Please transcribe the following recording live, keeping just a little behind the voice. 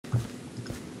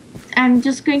I'm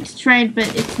just going to try it,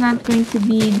 but it's not going to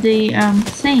be the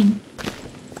same.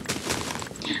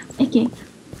 Okay.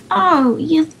 Oh,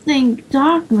 you think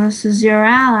darkness is your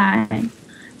ally?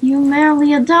 You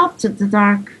merely adopted the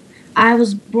dark. I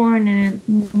was born in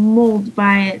it, molded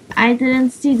by it. I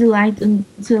didn't see the light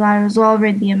until I was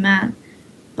already a man.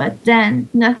 But then,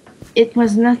 it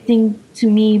was nothing to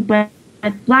me but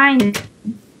blinded.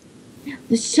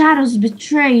 The shadows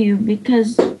betray you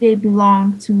because they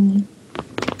belong to me.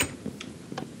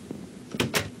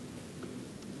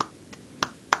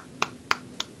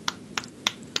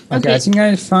 Okay, I think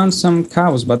I found some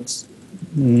cows, but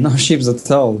no sheep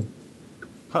at all.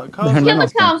 Kill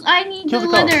the cows. I need the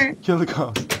litter. Kill the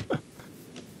cows.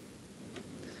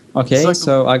 Okay, like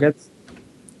so I get.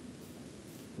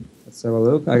 Let's have a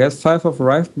look. I got 5 of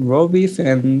raw beef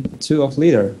and 2 of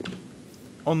leader.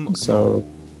 So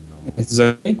it's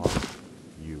okay.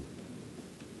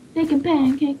 Taking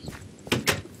pancakes.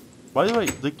 By the way,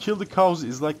 the kill the cows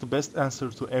is like the best answer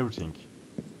to everything.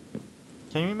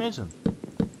 Can you imagine?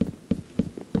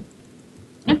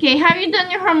 Okay, have you done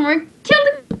your homework? Kill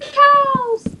the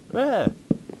cows! Yeah,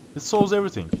 it solves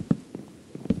everything.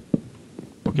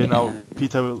 Okay, now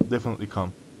Peter will definitely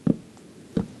come.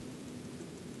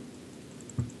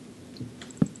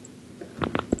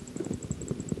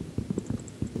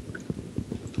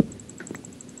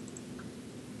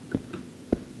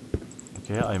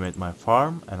 Okay, I made my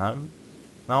farm and I'm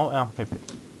happy.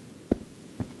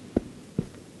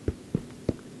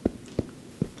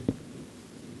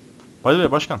 By the way,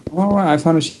 Başkan. Oh, I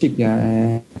found a sheep,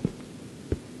 yeah.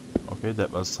 Okay,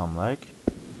 that was some like.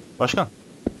 Başkan.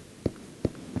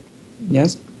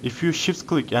 Yes? If you shift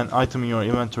click an item in your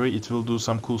inventory, it will do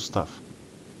some cool stuff.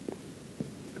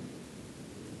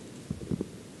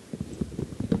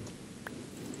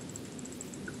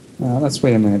 Let's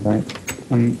wait a minute, right?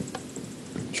 I'm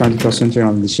trying to concentrate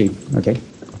on the sheep, okay?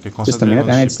 Okay, just a minute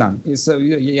and it's done. So,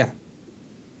 yeah.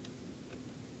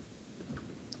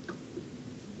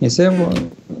 You say,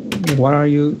 what are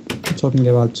you talking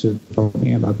about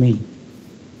about me?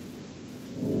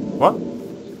 What?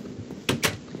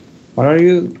 What are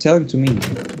you telling to me?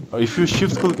 If you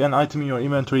shift click an item in your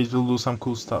inventory, it will do some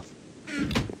cool stuff.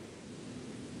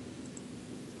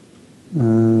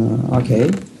 Okay.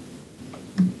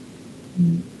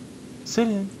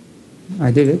 Selin. I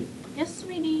did it. Yes,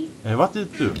 sweetie. What did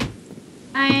it do?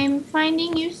 I'm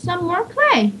finding you some more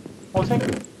clay. Oh, thank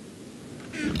you.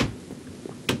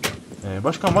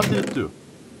 Başkan, what did it do?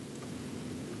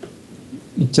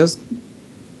 It just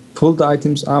pulled the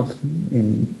items up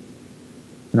in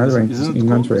another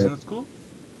inventory. Isn't it cool?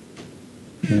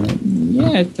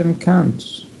 Yeah, it can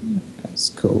count. That's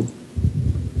cool.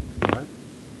 Right.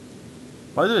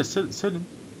 By the way, Selin.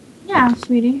 Yeah,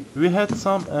 sweetie. We had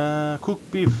some cooked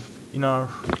beef in our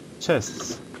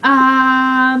chests.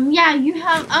 Yeah, you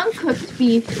have uncooked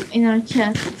beef in our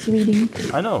chest, sweetie.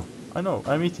 I know.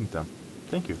 I'm eating them.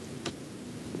 Thank you.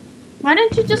 Why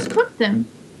don't you just cook them?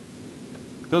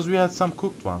 Because we had some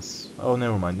cooked ones. Oh,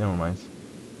 never mind.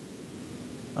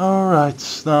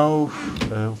 Alright, now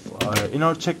in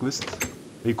our checklist,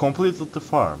 we completed the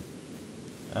farm.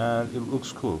 And it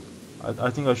looks cool.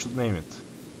 I think I should name it.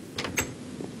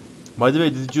 By the way,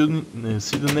 did you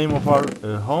see the name of our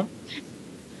home?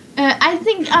 I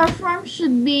think our farm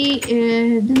should be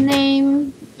the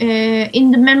name in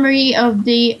the memory of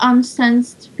the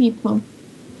uncensed people.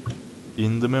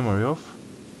 In the memory of?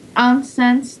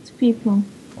 Uncensed people.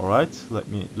 Alright, let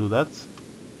me do that.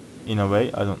 In a way,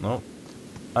 I don't know.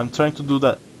 I'm trying to do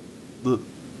that.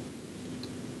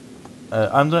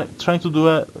 I'm trying to do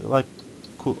a like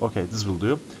cool. Okay, this will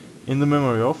do. In the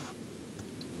memory of.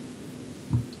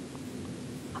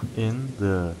 In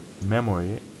the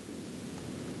memory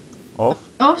of.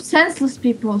 Of senseless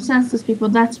people. Senseless people.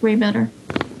 That's way better.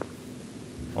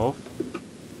 Of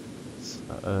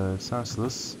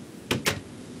senseless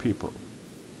people.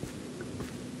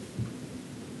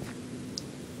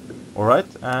 Alright,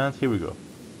 and here we go.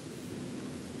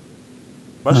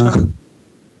 Başkan,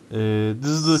 this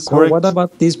is the so correct... what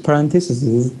about these parentheses?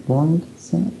 Is it wrong?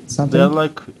 Something? They're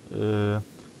like...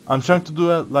 I'm trying to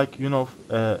do a, like, you know...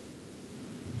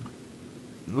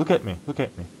 look at me.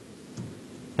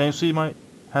 Can you see my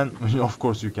hand? Of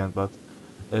course you can, but...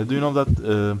 do you know that...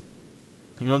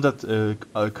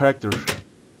 character...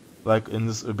 Like in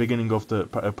this beginning of the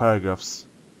paragraphs.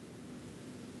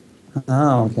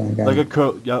 Oh, okay. Like a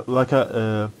curl, yeah, like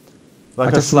a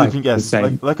sleeping S,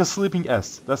 like a sleeping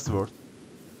S. That's the word.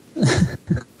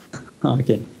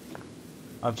 Okay.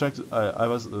 I'm trying to. I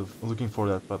was looking for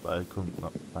that, but I couldn't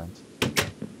find.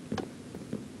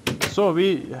 So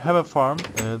we have a farm.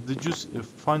 Did you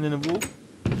find any wool?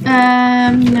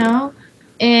 No.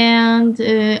 And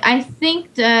I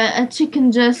think a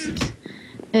chicken just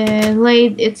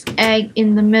laid its egg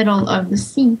in the middle of the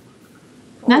sea.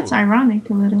 That's Oh, ironic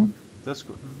a little. that's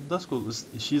cool. That's cool.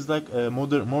 She's like a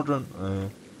modern.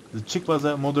 The chick was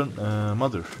a modern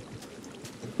mother,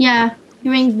 Yeah,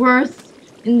 giving birth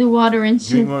in the water and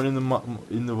giving shit. her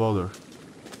in the water.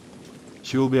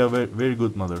 She will be a very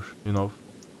good mother, you know,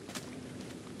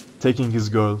 taking his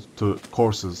girl to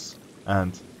courses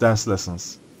and dance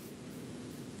lessons.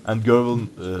 And girl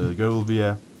will be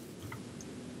a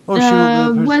she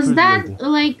will be a Was pretty that lady.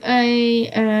 like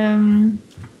a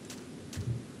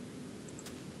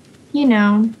you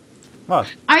know? What?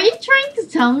 Are you trying to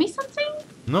tell me something?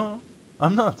 No,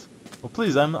 I'm not. Oh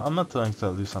please, I'm not trying to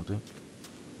tell you something.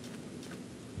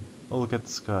 Oh look at the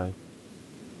sky.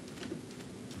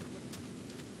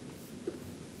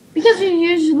 Because you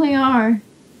usually are.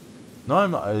 No,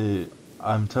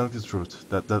 I'm telling the truth.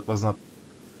 That was not.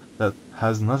 That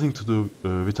has nothing to do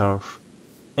with our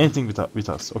anything with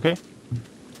us. Okay?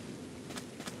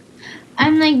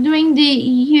 I'm like doing the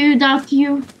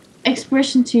you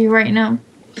expression to you right now,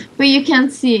 but you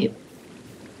can't see it.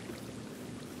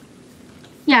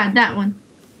 Yeah, that one.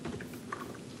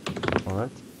 All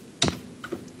right.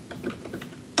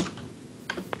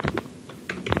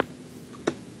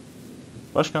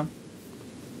 Başkan.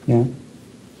 Yeah.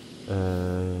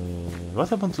 What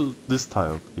happened to this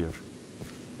tile here?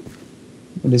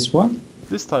 This what?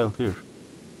 This tile here.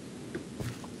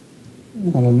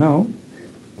 I don't know.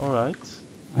 All right.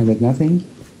 I got nothing.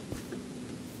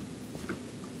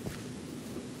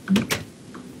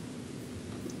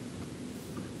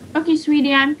 Okay,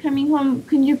 sweetie, I'm coming home.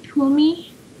 Can you pull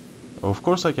me? Of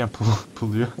course I can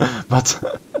pull you,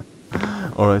 but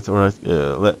all right.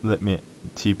 Let me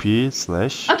TP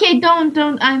slash. Okay, don't.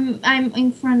 I'm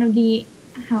in front of the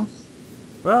house.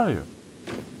 Where are you?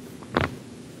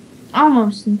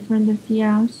 Almost in front of the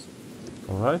house.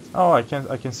 All right. Oh, I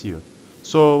can see you.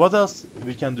 So what else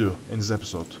we can do in this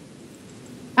episode?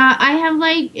 I have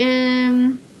like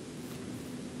a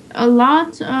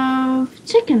lot of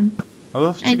chicken. I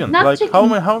love chicken. not Like chicken.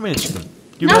 how many chicken?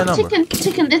 Give me a Not number.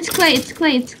 chicken. It's clay.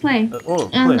 Oh,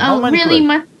 And clay. How many really clay?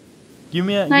 much. Give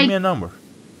me like- a number.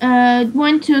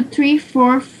 1, 2, 3,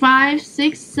 4, 5,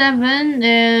 6,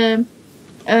 7.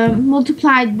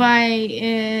 Multiplied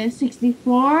by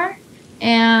 64,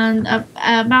 and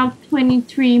about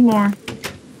 23 more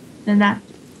than that.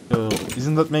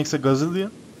 Isn't that makes a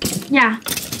gazillion? Yeah,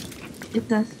 it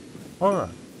does. Alright,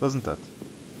 doesn't that?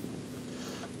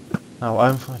 Now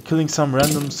I'm killing some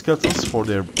random skeletons for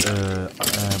their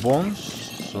bones,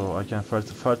 so I can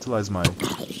fertilize my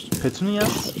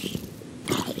petunias.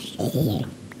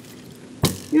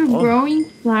 You're Oh. growing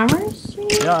flowers?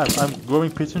 Yeah, I'm growing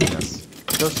petunias.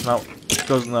 Because now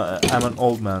I'm an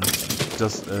old man,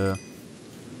 just Yeah,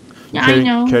 I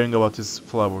know. caring about his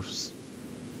flowers.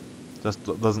 Just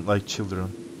doesn't like children.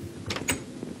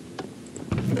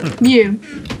 You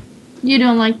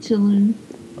don't like children.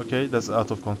 Okay, that's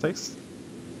out of context.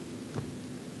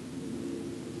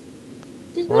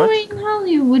 There's no What? way in hell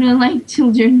you wouldn't like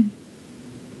children.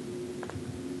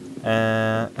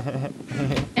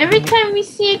 Every time we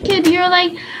see a kid, you're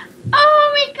like,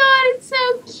 oh my god, it's so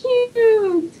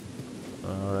cute.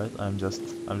 Alright, I'm just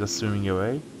swimming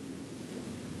away.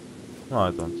 No,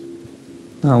 I don't.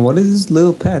 Oh, what is this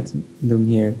little pet doing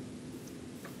here?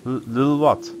 Little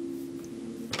what?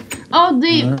 Oh,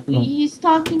 I don't know. he's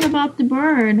talking about the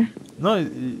bird. No,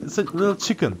 it's a little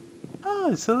chicken.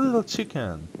 Oh, it's a little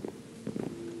chicken.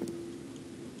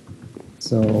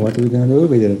 So what are we gonna do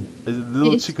with it? It's a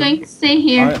little It's chicken. going to stay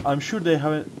here. I'm sure they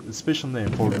have a special name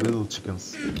for little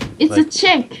chickens. It's like- a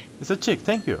chick. It's a chick,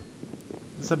 thank you.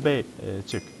 It's a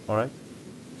chick, alright?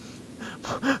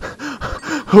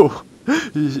 Oh,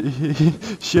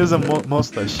 she has a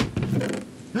mustache.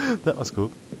 That was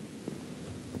cool.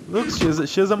 Look, she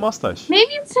has a mustache.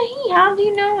 Maybe it's a he. How do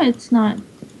you know it's not?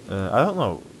 I don't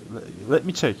know. Let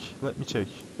me check.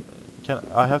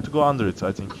 I have to go under it,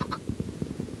 I think.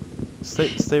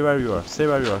 Stay where you are. Stay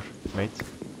where you are, mate.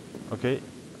 Okay,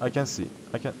 I can see.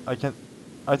 I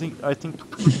think I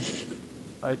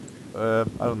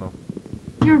don't know.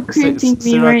 You're creeping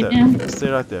Stay me right there. now. Stay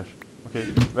right there. Okay,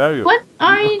 where are you? What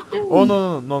are you doing? Oh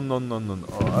no.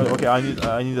 Oh, okay, I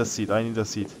need a seat.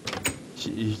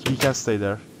 He can stay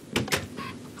there.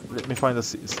 Let me find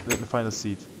a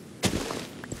seat.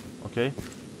 Okay.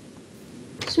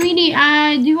 Sweetie,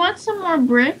 do you want some more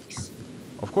bricks?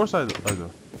 Of course I do.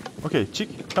 Okay, chick,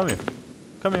 come here,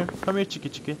 chicky.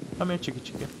 Come here, chicky.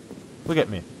 Look at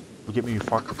me, you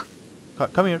fuck.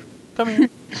 Come here. Come here.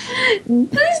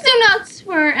 Please do not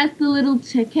swear at the little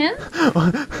chicken.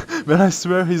 When I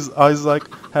swear, his eyes like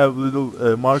have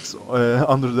little marks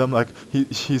under them, like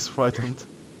he's frightened.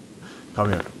 Come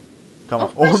here. Come on.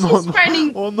 Of course Oh no, she's no.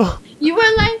 frightened. Oh no. You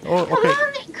were like, Oh, come okay.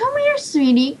 on, come here,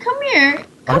 sweetie. Come here.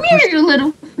 I Come here, pushed- you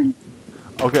little friend.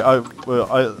 Okay,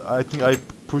 I think I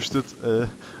pushed it.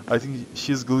 I think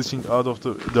she's glitching out of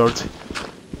the dirt.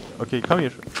 Okay, come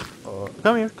here.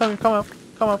 Come here. Come here. Come up.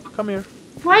 Come up. Come here.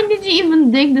 Why did you even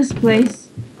dig this place?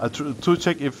 To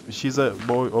check if she's a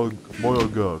boy or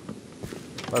girl,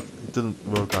 but it didn't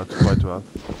work out quite well.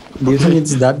 Do you think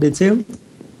it's that detailed?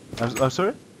 I'm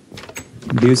sorry.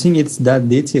 Do you think it's that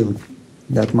detailed?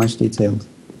 That much detailed?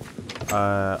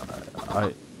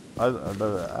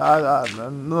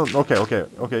 No.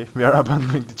 Okay. We are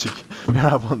abandoning the chick. We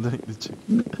are abandoning the chick.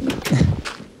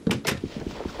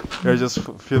 We are just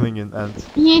filling in and.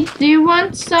 Do you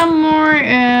want some more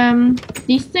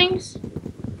these things?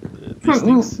 These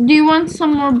things. Do you want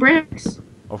some more bricks?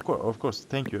 Of course.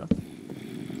 Thank you.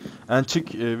 And chick,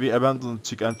 we abandoned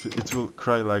chick, and it will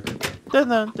cry like, dun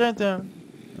dun dun dun,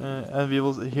 and we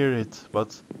will hear it,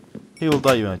 but he will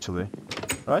die eventually,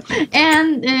 right?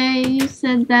 And you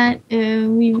said that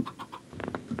we,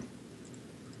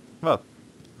 Well,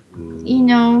 you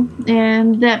know,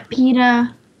 that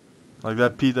PETA. like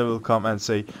that PETA will come and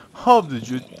say, how did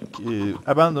you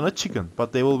abandon a chicken?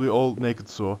 But they will be all naked,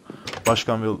 so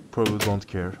Başkan will probably don't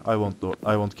care. I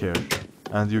won't care,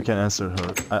 and you can answer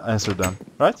them,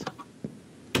 right?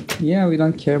 Yeah, we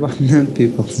don't care about nude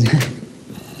people.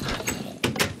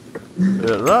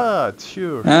 Right,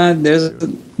 sure. And there's a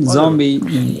zombie.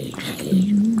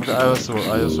 Okay, I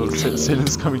also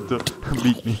Selin's coming to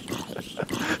beat me.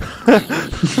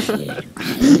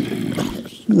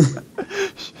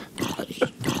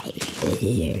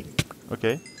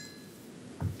 Okay.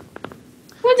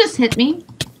 Who just hit me?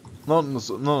 No.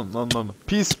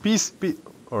 Peace.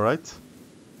 All right.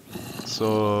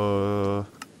 So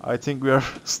I think we are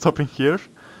stopping here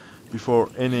before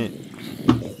any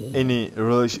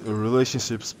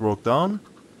relationships broke down.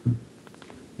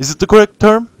 Is it the correct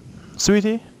term,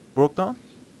 sweetie? Broke down?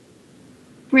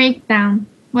 Breakdown.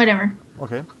 Whatever.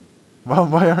 Okay.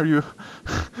 Why are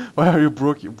you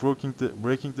breaking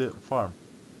the farm?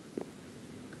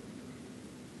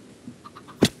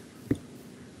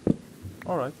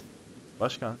 All right.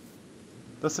 Başkan.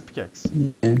 That's a pickaxe.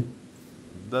 Yeah.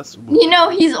 That's wood. You know,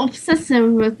 he's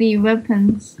obsessive with the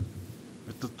weapons.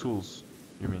 With the tools,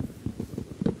 you mean?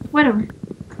 Whatever.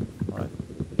 Alright.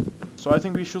 So I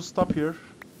think we should stop here.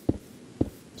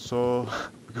 So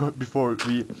before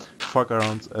we fuck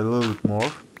around a little bit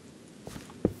more.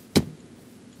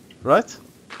 Right?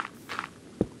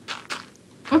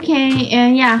 Okay,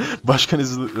 yeah. Başkan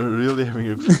is really having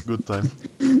a good time.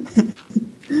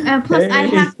 Plus, I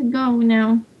Hey. have to go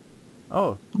now.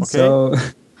 Oh, okay. So,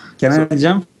 can I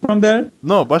jump from there?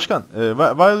 No, Başkan,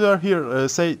 while you are here,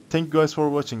 say thank you guys for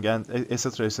watching and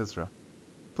etc.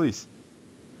 Please.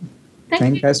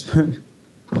 Thank you guys for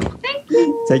Thank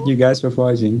you. thank you guys for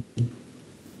watching.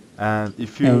 And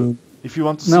if And- you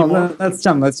want to see No, more, let's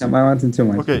jump. I wanted too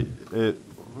much. okay.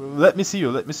 Let me see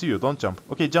you. Don't jump.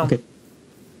 Okay, jump. Okay.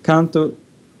 Count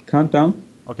down.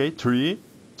 Okay, 3,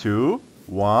 2,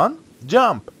 1,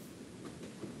 jump.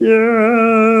 Yeah.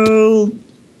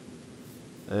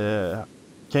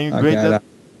 Can you Okay, grade I that?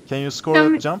 Can you score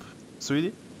that jump,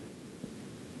 sweetie?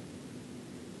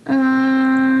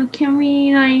 Can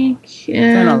we, like,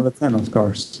 10 out of 10, of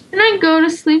course. can I go to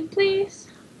sleep, please?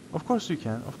 Of course you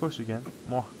can.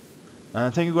 More.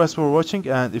 And thank you guys for watching.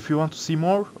 And if you want to see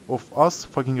more of us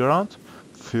fucking around,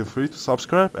 feel free to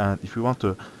subscribe. And if you want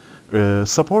to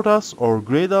support us or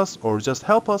grade us or just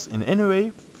help us in any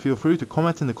way, feel free to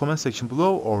comment in the comment section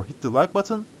below or hit the like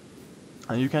button.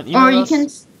 And you can email Or you us. can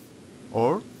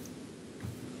Or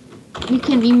you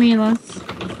can email us.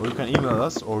 or you can email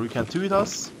us, or you can tweet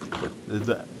us.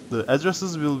 The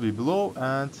addresses will be below,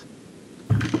 and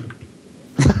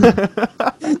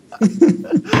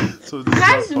so this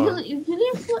Guys, is our farm. will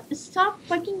you stop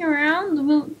fucking around?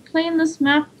 We'll play in this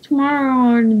map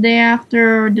tomorrow or the day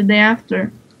after or the day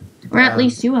after. Or at And-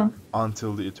 least you will.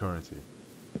 Until the eternity.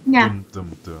 Yeah.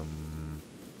 Dum, dum.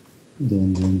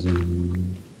 Dun, dun,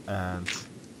 dun. And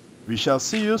we shall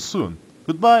see you soon.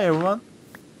 Goodbye, everyone.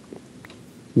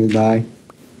 Goodbye.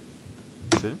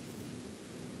 Selin?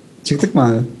 Çıktık mı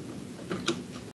abi?